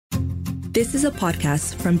This is a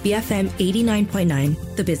podcast from BFM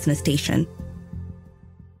 89.9, the business station.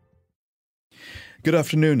 Good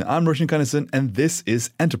afternoon, I'm Roshan Kanesan and this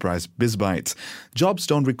is Enterprise BizBytes. Jobs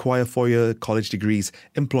don't require four-year college degrees,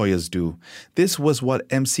 employers do. This was what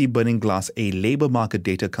MC Burning Glass, a labor market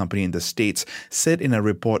data company in the States, said in a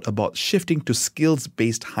report about shifting to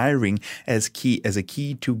skills-based hiring as a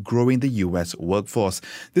key to growing the US workforce.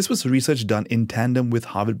 This was research done in tandem with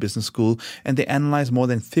Harvard Business School, and they analyzed more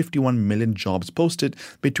than 51 million jobs posted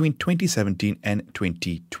between 2017 and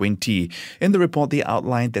 2020. In the report, they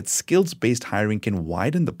outlined that skills-based hiring can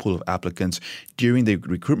widen the pool of applicants during the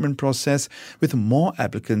recruitment process, with more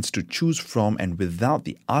applicants to choose from and without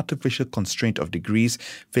the artificial constraint of degrees.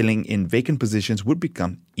 Filling in vacant positions would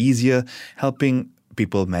become easier, helping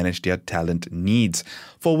people manage their talent needs.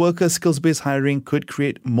 For workers, skills-based hiring could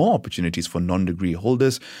create more opportunities for non-degree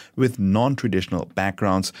holders with non-traditional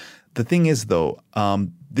backgrounds. The thing is, though,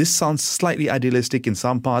 this sounds slightly idealistic in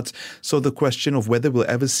some parts, so the question of whether we'll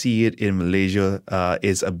ever see it in Malaysia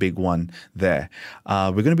is a big one there.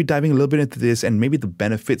 We're going to be diving a little bit into this and maybe the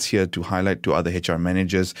benefits here to highlight to other HR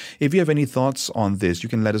managers. If you have any thoughts on this, you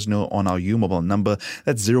can let us know on our U-Mobile number.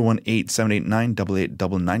 That's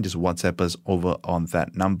 018-789-8899. Just WhatsApp us over on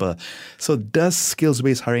that number. So does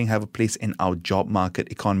skills-based hiring have a place in our job market,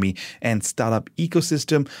 economy and startup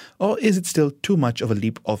ecosystem, or is it still too much of a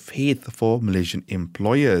leap of faith for Malaysian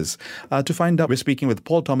employers? To find out, we're speaking with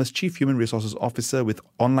Paul Thomas, Chief Human Resources Officer with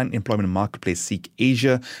online employment marketplace Seek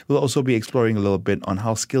Asia. We'll also be exploring a little bit on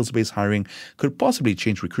how skills-based hiring could possibly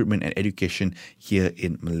change recruitment and education here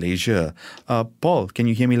in Malaysia. Paul, can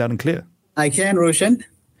you hear me loud and clear? I can, Roshan.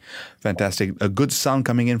 Fantastic. A good sound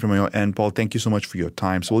coming in from your end, Paul. Thank you so much for your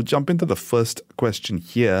time. So we'll jump into the first question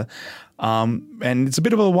here. And it's a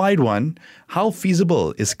bit of a wide one. How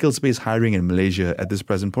feasible is skills-based hiring in Malaysia at this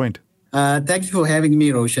present point? Thank you for having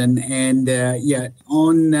me, Roshan. And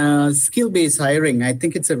on skill-based hiring, I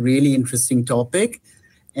think it's a really interesting topic,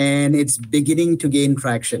 and it's beginning to gain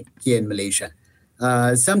traction here in Malaysia.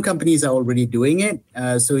 Some companies are already doing it.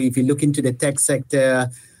 So if you look into the tech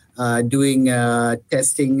sector, doing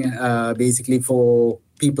testing basically for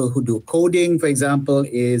people who do coding, for example,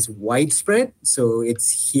 is widespread. So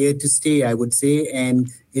it's here to stay, I would say,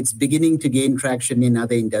 and it's beginning to gain traction in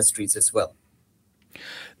other industries as well.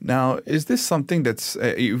 Now, is this something that's,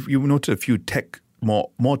 you noted a few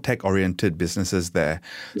more tech-oriented businesses there.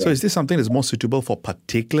 Yeah. So is this something that's more suitable for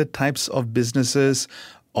particular types of businesses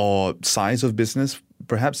or size of business?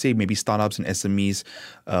 Perhaps say maybe startups and SMEs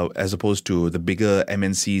as opposed to the bigger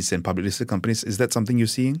MNCs and public listed companies. Is that something you're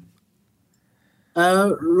seeing?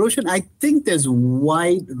 Roshan, I think there's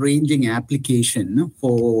wide-ranging application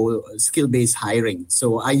for skill-based hiring.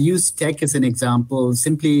 So I use tech as an example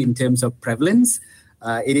simply in terms of prevalence.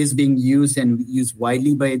 It is being used and used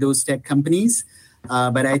widely by those tech companies.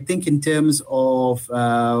 But I think in terms of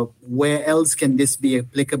where else can this be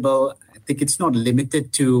applicable, I think it's not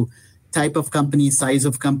limited to type of company, size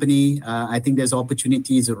of company. I think there's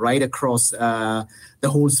opportunities right across the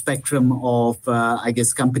whole spectrum of,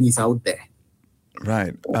 companies out there.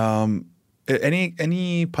 Right.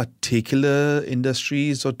 Any particular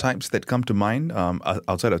industries or types that come to mind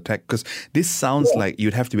outside of tech? Because this sounds like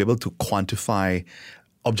you'd have to be able to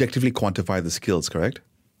objectively quantify the skills, correct?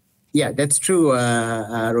 Yeah, that's true,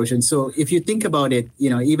 Roshan. So if you think about it,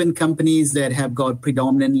 even companies that have got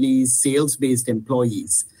predominantly sales-based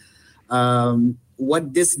employees,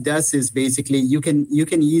 what this does is basically you can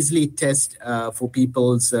easily test for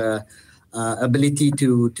people's ability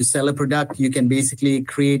to sell a product. You can basically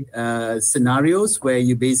create scenarios where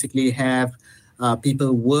you basically have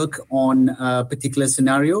people work on a particular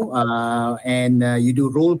scenario and you do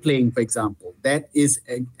role playing, for example. That is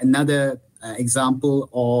another example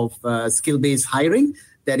of skill-based hiring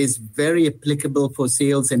that is very applicable for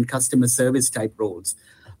sales and customer service type roles.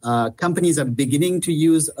 Companies are beginning to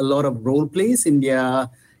use a lot of role plays in their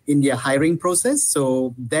hiring process.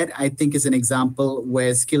 So that, I think, is an example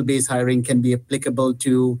where skill-based hiring can be applicable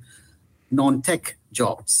to non-tech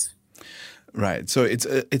jobs. Right. So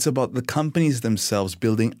it's about the companies themselves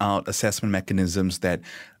building out assessment mechanisms that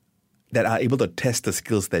are able to test the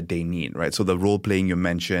skills that they need, right? So the role playing you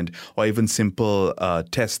mentioned, or even simple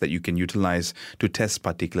tests that you can utilize to test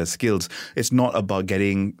particular skills. It's not about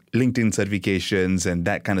getting LinkedIn certifications and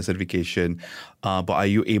that kind of certification, but are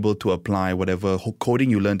you able to apply whatever coding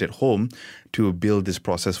you learned at home to build this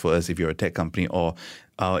process for us if you're a tech company? Or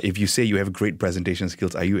if you say you have great presentation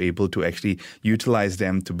skills, are you able to actually utilize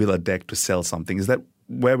them to build a deck to sell something? Is that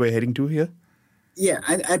where we're heading to here? Yeah,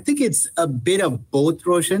 I think it's a bit of both,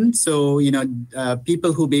 Roshan. So,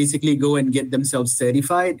 people who basically go and get themselves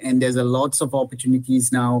certified, and there's lots of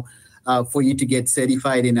opportunities now for you to get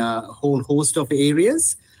certified in a whole host of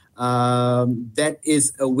areas. That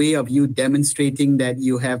is a way of you demonstrating that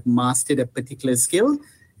you have mastered a particular skill.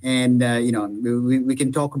 And, we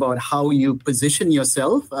can talk about how you position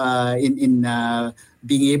yourself in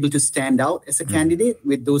being able to stand out as a candidate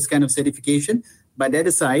with those kind of certification. But that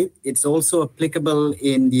aside, it's also applicable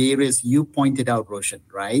in the areas you pointed out, Roshan,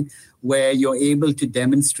 right? Where you're able to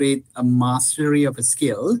demonstrate a mastery of a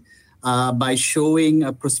skill by showing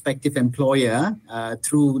a prospective employer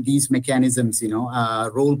through these mechanisms,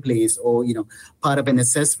 role plays or, part of an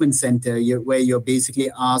assessment center where you're basically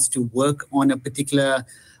asked to work on a particular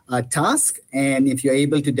task. And if you're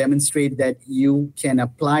able to demonstrate that you can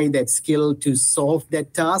apply that skill to solve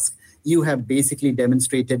that task, you have basically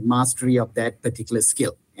demonstrated mastery of that particular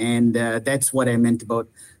skill. And that's what I meant about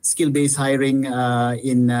skill-based hiring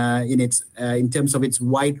in terms of its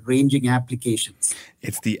wide-ranging applications.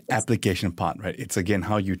 It's the application part, right? It's again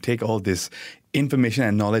how you take all this information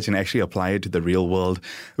and knowledge and actually apply it to the real world,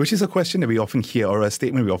 which is a question that we often hear, or a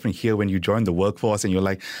statement we often hear when you join the workforce and you're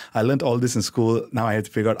like, I learned all this in school, now I have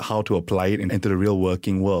to figure out how to apply it into the real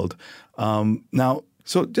working world.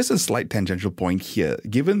 So just a slight tangential point here,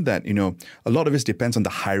 given that, a lot of this depends on the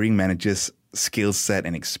hiring manager's skill set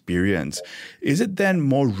and experience, is it then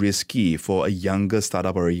more risky for a younger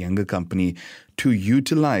startup or a younger company to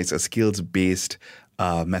utilize a skills-based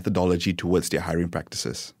methodology towards their hiring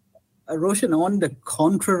practices? Roshan, on the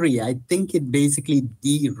contrary, I think it basically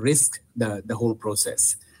de-risks the whole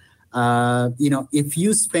process. If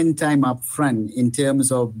you spend time up front in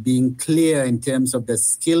terms of being clear in terms of the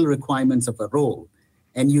skill requirements of a role,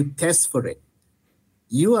 and you test for it,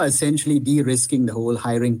 you are essentially de-risking the whole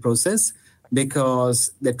hiring process,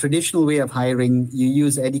 because the traditional way of hiring, you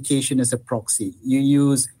use education as a proxy. You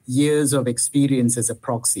use years of experience as a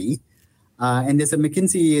proxy. And there's a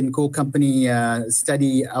McKinsey & Co. company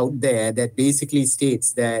study out there that basically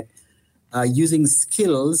states that using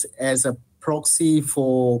skills as a proxy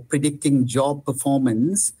for predicting job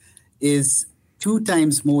performance is 2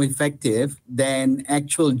 times more effective than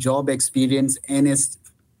actual job experience, and as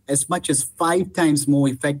much as 5 times more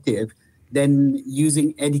effective than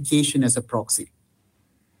using education as a proxy.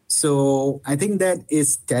 So I think that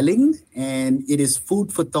is telling, and it is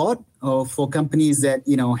food for thought for companies that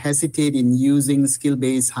hesitate in using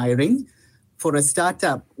skill-based hiring. For a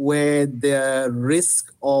startup where the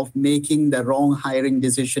risk of making the wrong hiring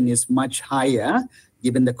decision is much higher,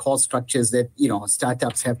 given the cost structures that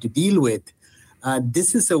startups have to deal with,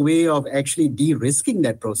 this is a way of actually de-risking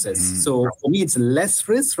that process. So for me, it's less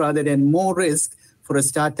risk rather than more risk for a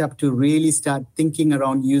startup to really start thinking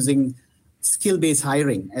around using skill-based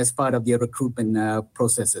hiring as part of their recruitment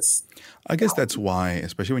processes. I guess that's why,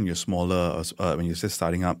 especially when you're smaller, when you're just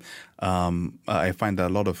starting up, I find that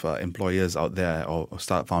a lot of employers out there or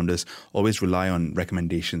startup founders always rely on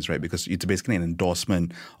recommendations, right? Because it's basically an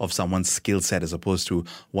endorsement of someone's skill set as opposed to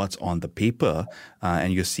what's on the paper.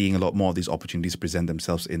 And you're seeing a lot more of these opportunities present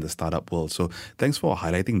themselves in the startup world. So thanks for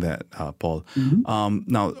highlighting that, Paul.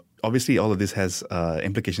 Now, obviously, all of this has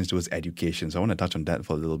implications towards education. So I want to touch on that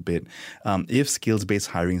for a little bit. If skills-based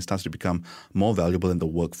hiring starts to become more valuable in the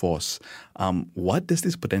workforce, what does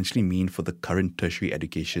this potentially mean for the current tertiary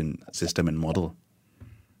education system and model?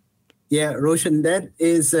 Yeah, Roshan, that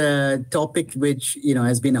is a topic which,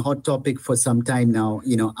 has been a hot topic for some time now.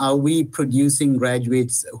 Are we producing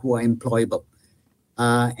graduates who are employable?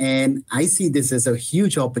 And I see this as a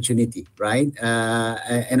huge opportunity, right?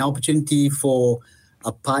 An opportunity for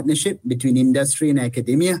a partnership between industry and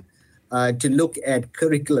academia to look at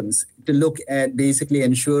curriculums, to look at basically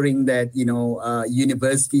ensuring that,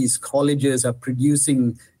 universities, colleges are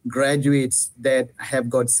producing graduates that have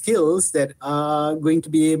got skills that are going to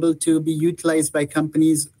be able to be utilized by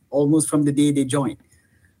companies almost from the day they join.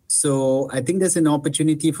 So I think there's an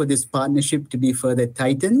opportunity for this partnership to be further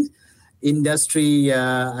tightened. Industry,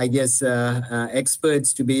 experts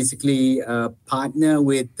to basically partner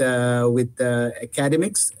with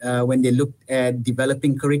academics when they look at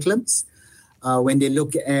developing curriculums, when they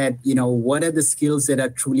look at, what are the skills that are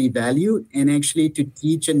truly valued, and actually to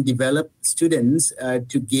teach and develop students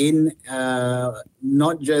to gain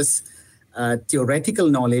not just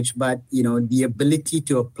theoretical knowledge, but, the ability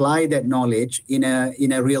to apply that knowledge in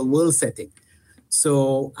a real world setting.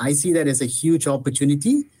 So I see that as a huge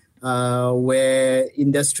opportunity. Where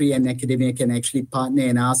industry and academia can actually partner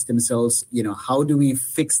and ask themselves, how do we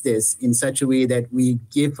fix this in such a way that we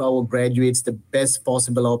give our graduates the best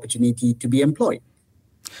possible opportunity to be employed?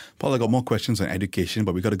 Paul, I got more questions on education,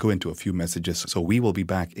 but we got to go into a few messages. So we will be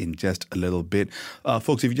back in just a little bit.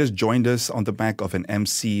 Folks, if you just joined us on the back of an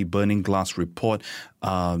MC Burning Glass report,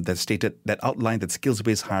 that outlined that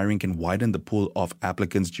skills-based hiring can widen the pool of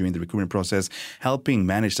applicants during the recruitment process, helping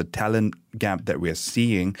manage the talent gap that we're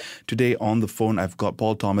seeing. Today on the phone, I've got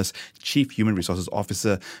Paul Thomas, Chief Human Resources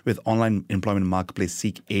Officer with online employment marketplace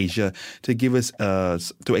Seek Asia, to give us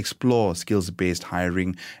to explore skills-based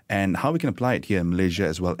hiring and how we can apply it here in Malaysia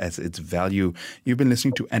as well as its value. You've been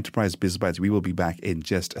listening to Enterprise Biz Bites. We will be back in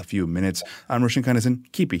just a few minutes. I'm Roshan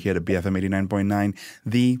Kanesan. Keep it here to BFM 89.9,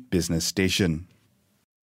 the business station.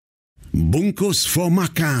 Bungkus for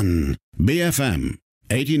Makan, BFM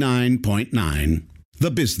 89.9,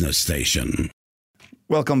 the business station.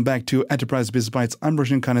 Welcome back to Enterprise Biz Bites. I'm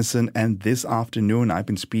Roshan Kanesan, and this afternoon I've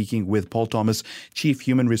been speaking with Paul Thomas, Chief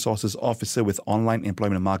Human Resources Officer with online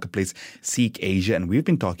employment marketplace Seek Asia, and we've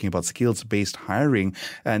been talking about skills-based hiring,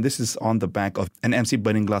 and this is on the back of an MC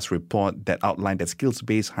Burning Glass report that outlined that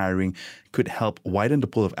skills-based hiring could help widen the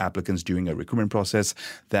pool of applicants during a recruitment process,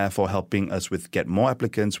 therefore helping us get more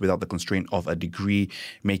applicants without the constraint of a degree,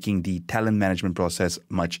 making the talent management process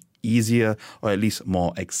much easier or at least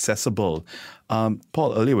more accessible.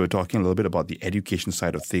 Paul, earlier we were talking a little bit about the education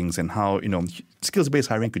side of things and how, skills-based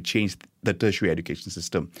hiring could change the tertiary education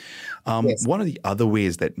system. Yes. One of the other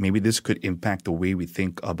ways that maybe this could impact the way we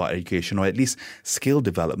think about education, or at least skill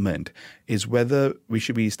development, is whether we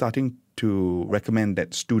should be starting to recommend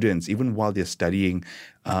that students, even while they're studying,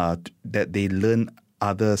 that they learn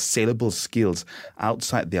other saleable skills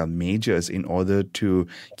outside their majors in order to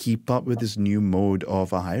keep up with this new mode of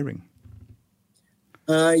hiring?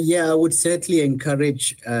 I would certainly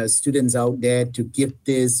encourage students out there to give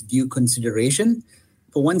this due consideration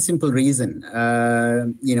for one simple reason.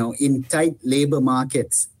 In tight labor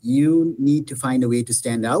markets, you need to find a way to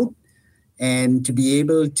stand out and to be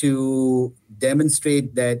able to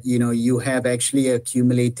demonstrate that, you have actually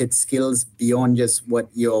accumulated skills beyond just what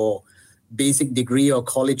your basic degree or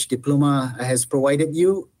college diploma has provided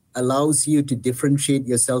you, allows you to differentiate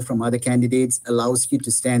yourself from other candidates, allows you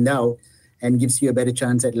to stand out, and gives you a better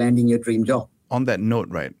chance at landing your dream job. On that note,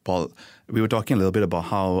 right, Paul, we were talking a little bit about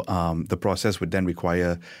how the process would then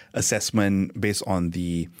require assessment based on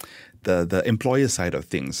the employer side of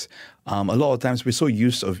things. A lot of times we're so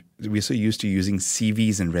used to using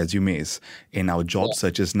CVs and resumes in our job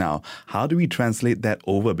searches now. How do we translate that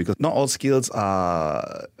over? Because not all skills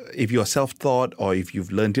are, if you're self-taught or if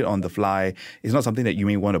you've learned it on the fly, it's not something that you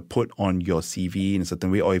may want to put on your CV in a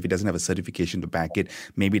certain way, or if it doesn't have a certification to back it,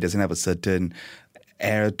 maybe it doesn't have a certain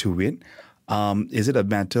air to it. Is it a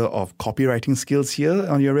matter of copywriting skills here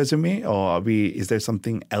on your resume, or is there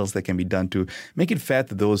something else that can be done to make it fair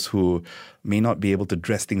to those who may not be able to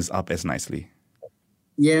dress things up as nicely?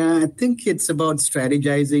 Yeah, I think it's about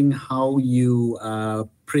strategizing how you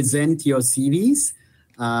present your CVs.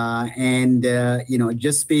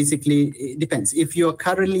 Just basically, it depends. If you're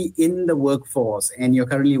currently in the workforce and you're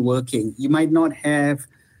currently working, you might not have,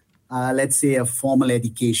 let's say, a formal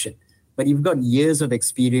education. But you've got years of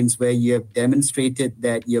experience where you have demonstrated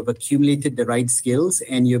that you've accumulated the right skills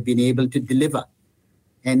and you've been able to deliver.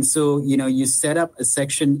 And so, you set up a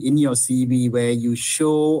section in your CV where you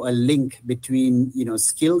show a link between,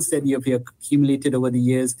 skills that you've accumulated over the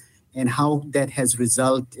years and how that has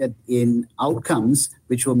resulted in outcomes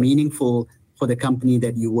which were meaningful for the company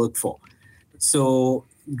that you work for. So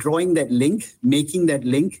drawing that link, making that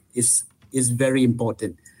link is very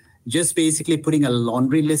important. Just basically putting a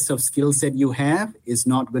laundry list of skills that you have is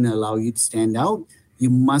not going to allow you to stand out.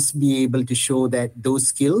 You must be able to show that those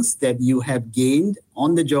skills that you have gained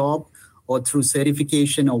on the job or through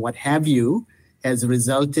certification or what have you has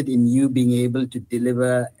resulted in you being able to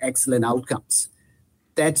deliver excellent outcomes.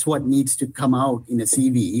 That's what needs to come out in a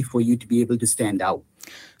CV for you to be able to stand out.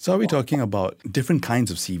 So are we talking about different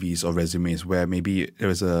kinds of CVs or resumes where maybe there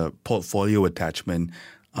is a portfolio attachment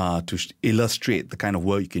to illustrate the kind of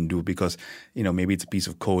work you can do, because maybe it's a piece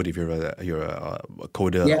of code if you're a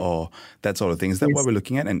coder or that sort of thing. Is that what we're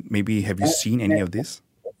looking at? And maybe have you seen any of this?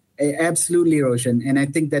 Absolutely, Roshan. And I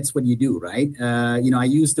think that's what you do, right? I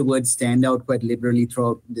use the word standout quite liberally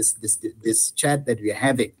throughout this chat that we're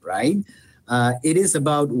having, right? It is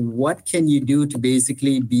about what can you do to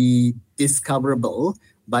basically be discoverable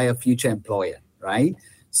by a future employer, right?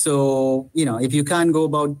 So, if you can't go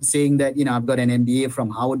about saying that, I've got an MBA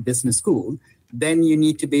from Harvard Business School, then you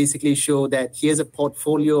need to basically show that here's a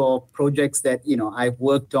portfolio of projects that, I've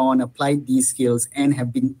worked on, applied these skills and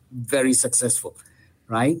have been very successful,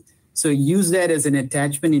 right? So use that as an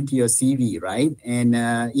attachment into your CV, right? And,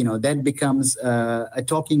 that becomes a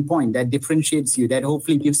talking point that differentiates you, that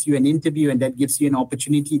hopefully gives you an interview, and that gives you an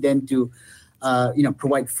opportunity then to,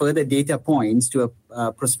 provide further data points to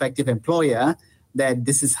a prospective employer that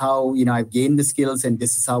this is how, I've gained the skills and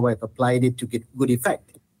this is how I've applied it to get good effect.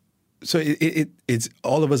 So it's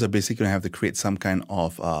all of us are basically going to have to create some kind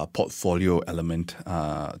of portfolio element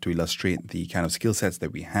to illustrate the kind of skill sets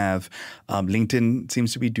that we have. LinkedIn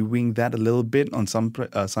seems to be doing that a little bit on some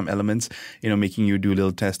elements, making you do a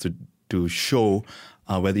little test to show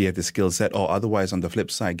whether you have the skill set, or otherwise on the flip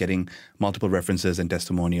side, getting multiple references and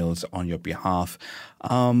testimonials on your behalf.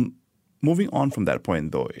 Moving on from that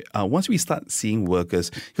point, though, once we start seeing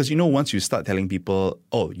workers, because once you start telling people,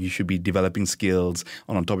 oh, you should be developing skills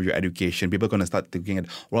on top of your education, people are going to start looking at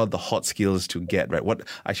what are the hot skills to get, right? What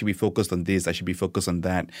I should be focused on this, I should be focused on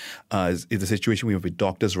that. Is the situation we have with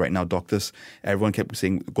doctors right now? Doctors, everyone kept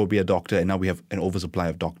saying, go be a doctor, and now we have an oversupply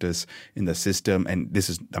of doctors in the system. And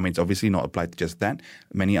this is, it's obviously not applied to just that.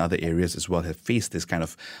 Many other areas as well have faced this kind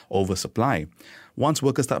of oversupply. Once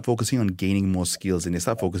workers start focusing on gaining more skills and they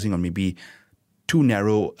start focusing on maybe too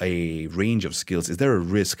narrow a range of skills, is there a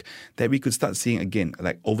risk that we could start seeing, again,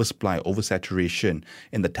 like oversupply, oversaturation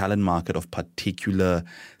in the talent market of particular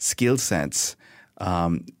skill sets? Or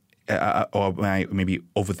am I maybe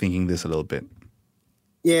overthinking this a little bit?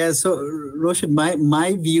 Yeah, so Roshan,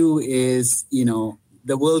 my view is,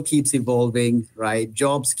 the world keeps evolving, right?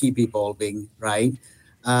 Jobs keep evolving, right?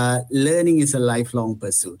 Learning is a lifelong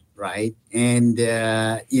pursuit, right? And,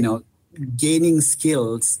 gaining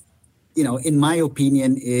skills, in my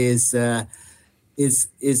opinion, is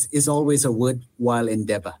always a worthwhile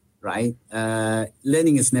endeavor, right?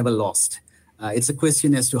 Learning is never lost. It's a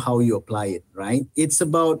question as to how you apply it, right? It's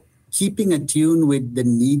about keeping attuned with the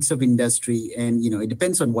needs of industry. And, it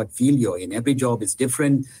depends on what field you're in. Every job is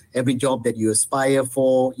different. Every job that you aspire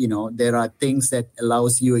for, there are things that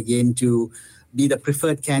allows you, again, to be the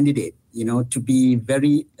preferred candidate, to be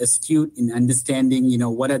very astute in understanding,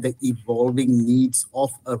 what are the evolving needs of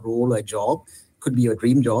a role or job. Could be your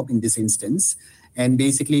dream job in this instance. And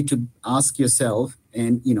basically to ask yourself,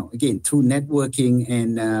 and, again, through networking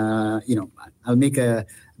and, I'll make a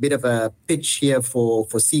bit of a pitch here for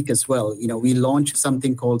Seek as well. We launched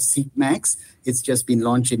something called Seek Max. It's just been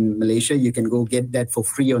launched in Malaysia. You can go get that for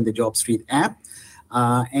free on the JobStreet app.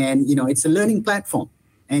 And, it's a learning platform.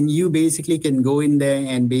 And you basically can go in there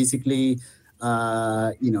and basically,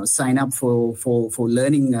 sign up for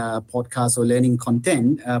learning podcasts or learning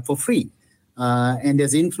content for free. And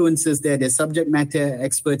there's influencers there. There's subject matter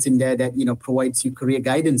experts in there that, provides you career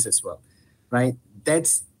guidance as well, right?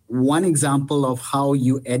 That's one example of how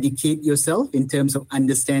you educate yourself in terms of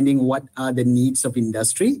understanding what are the needs of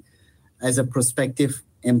industry. As a prospective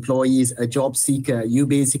employee, a job seeker, you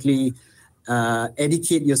basically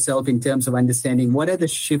educate yourself in terms of understanding what are the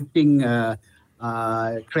shifting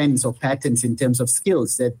trends or patterns in terms of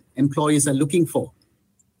skills that employees are looking for,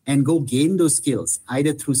 and go gain those skills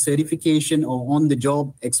either through certification or on the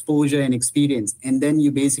job exposure and experience. And then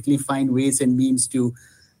you basically find ways and means to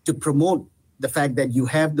promote the fact that you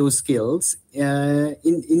have those skills in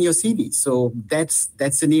your CV. So that's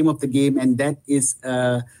the name of the game, and that is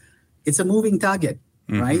it's a moving target,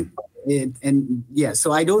 right?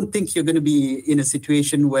 So I don't think you're going to be in a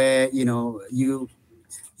situation where you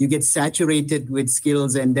get saturated with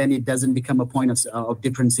skills and then it doesn't become a point of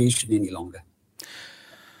differentiation any longer.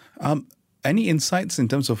 Any insights in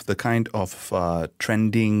terms of the kind of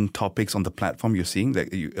trending topics on the platform you're seeing,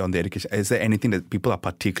 on the education? Is there anything that people are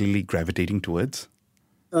particularly gravitating towards?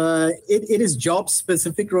 It is job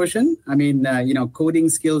specific, Roshan. Coding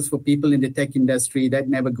skills for people in the tech industry, that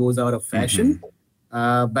never goes out of fashion.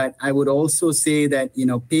 But I would also say that,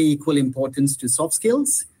 pay equal importance to soft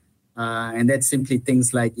skills. And that's simply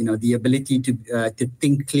things like, the ability to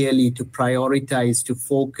think clearly, to prioritize, to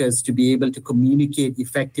focus, to be able to communicate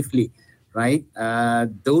effectively, right?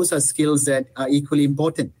 Those are skills that are equally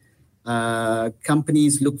important.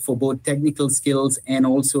 Companies look for both technical skills and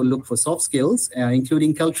also look for soft skills,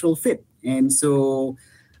 including cultural fit. And so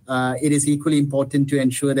it is equally important to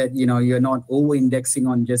ensure that, you're not over-indexing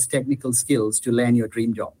on just technical skills to land your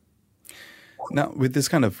dream job. Now, with this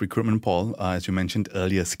kind of recruitment, Paul, as you mentioned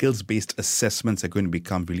earlier, skills-based assessments are going to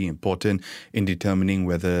become really important in determining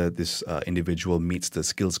whether this individual meets the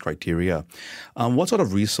skills criteria. What sort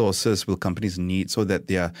of resources will companies need so that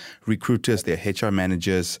their recruiters, their HR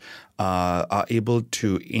managers are able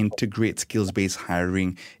to integrate skills-based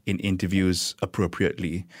hiring in interviews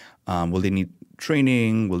appropriately? Will they need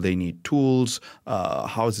training? Will they need tools?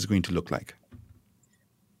 How is this going to look like?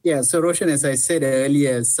 Yeah, so Roshan, as I said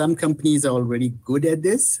earlier, some companies are already good at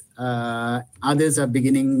this. Others are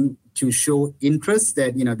beginning to show interest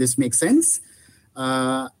that, this makes sense.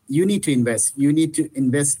 You need to invest. You need to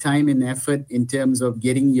invest time and effort in terms of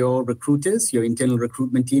getting your recruiters, your internal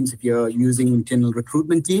recruitment teams, if you're using internal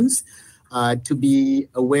recruitment teams, to be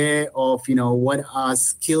aware of, what are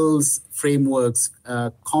skills frameworks,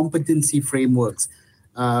 competency frameworks,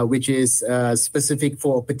 which is specific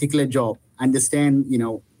for a particular job. Understand,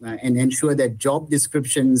 and ensure that job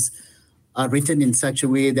descriptions are written in such a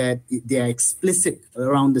way that they are explicit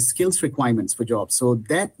around the skills requirements for jobs. So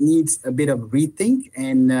that needs a bit of rethink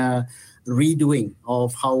and redoing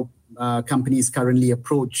of how companies currently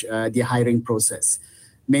approach the hiring process.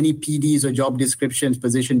 Many PDs or job descriptions,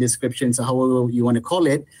 position descriptions, or however you want to call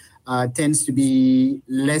it, tends to be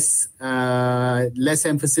less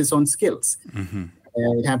emphasis on skills. Mm-hmm.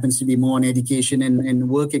 It happens to be more on education and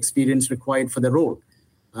work experience required for the role.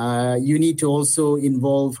 You need to also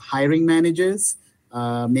involve hiring managers,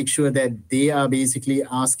 make sure that they are basically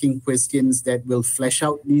asking questions that will flesh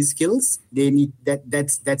out these skills. They need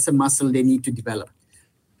that's a muscle they need to develop.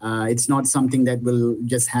 It's not something that will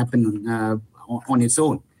just happen on its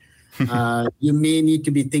own. You may need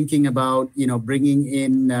to be thinking about, bringing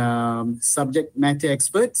in subject matter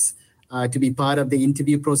experts to be part of the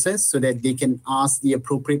interview process so that they can ask the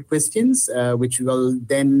appropriate questions, which will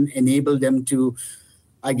then enable them to,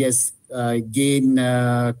 I guess, gain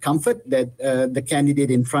comfort that the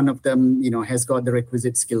candidate in front of them, has got the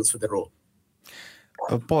requisite skills for the role.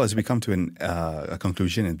 Paul, as we come to a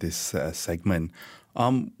conclusion in this segment,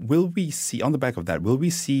 will we see, on the back of that, will we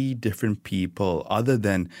see different people other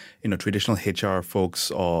than, traditional HR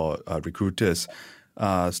folks or recruiters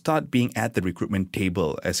start being at the recruitment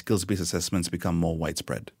table as skills-based assessments become more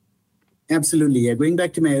widespread? Absolutely. Yeah. Going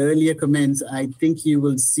back to my earlier comments, I think you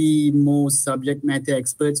will see more subject matter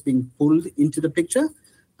experts being pulled into the picture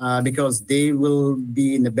because they will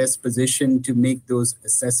be in the best position to make those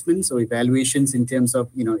assessments or evaluations in terms of,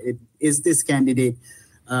 is this candidate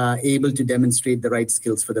able to demonstrate the right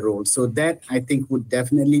skills for the role? So that, I think, would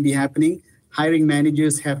definitely be happening. Hiring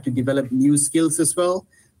managers have to develop new skills as well.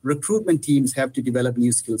 Recruitment teams have to develop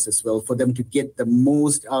new skills as well for them to get the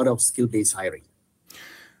most out of skill-based hiring.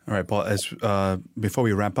 All right, Paul, as before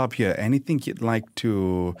we wrap up here, anything you'd like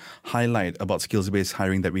to highlight about skills-based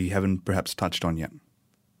hiring that we haven't perhaps touched on yet?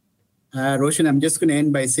 Roshan, I'm just going to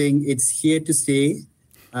end by saying it's here to stay.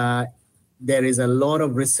 There is a lot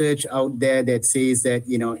of research out there that says that,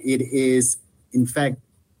 it is, in fact,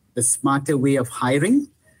 the smarter way of hiring.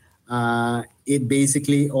 It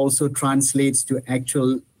basically also translates to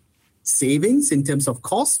actual savings in terms of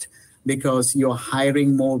cost, because you're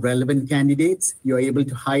hiring more relevant candidates. You're able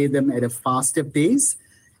to hire them at a faster pace.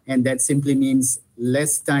 And that simply means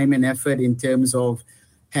less time and effort in terms of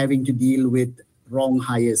having to deal with wrong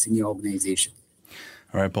hires in your organization.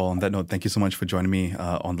 All right, Paul, on that note, thank you so much for joining me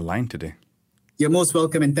on the line today. You're most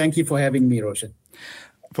welcome, and thank you for having me, Roshan.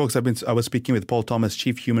 Folks, I was speaking with Paul Thomas,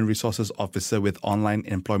 Chief Human Resources Officer with online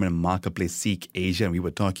employment marketplace Seek Asia, and we were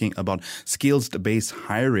talking about skills-based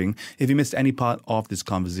hiring. If you missed any part of this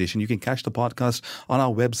conversation, you can catch the podcast on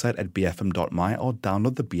our website at bfm.my or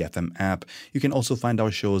download the BFM app. You can also find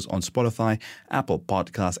our shows on Spotify, Apple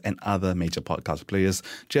Podcasts, and other major podcast players.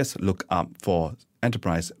 Just look up for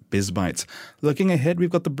Enterprise Biz Bites. Looking ahead,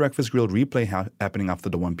 we've got the Breakfast Grill replay happening after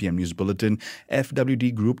the 1 p.m. news bulletin.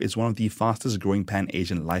 FWD Group is one of the fastest growing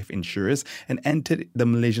pan-Asian life insurers and entered the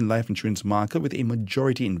Malaysian life insurance market with a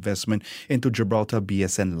majority investment into Gibraltar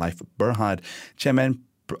BSN Life Berhad. Chairman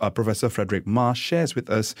Professor Frederick Ma shares with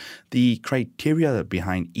us the criteria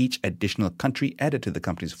behind each additional country added to the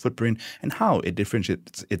company's footprint and how it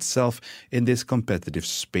differentiates itself in this competitive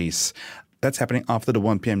space. That's happening after the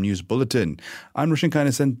 1 p.m. news bulletin. I'm Roshan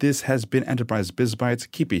Kainasan. This has been Enterprise Biz Bites.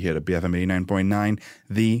 Keep it here at BFM 89.9,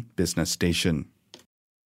 the business station.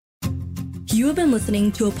 You have been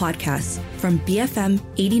listening to a podcast from BFM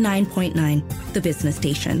 89.9, the business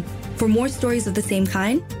station. For more stories of the same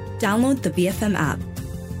kind, download the BFM app.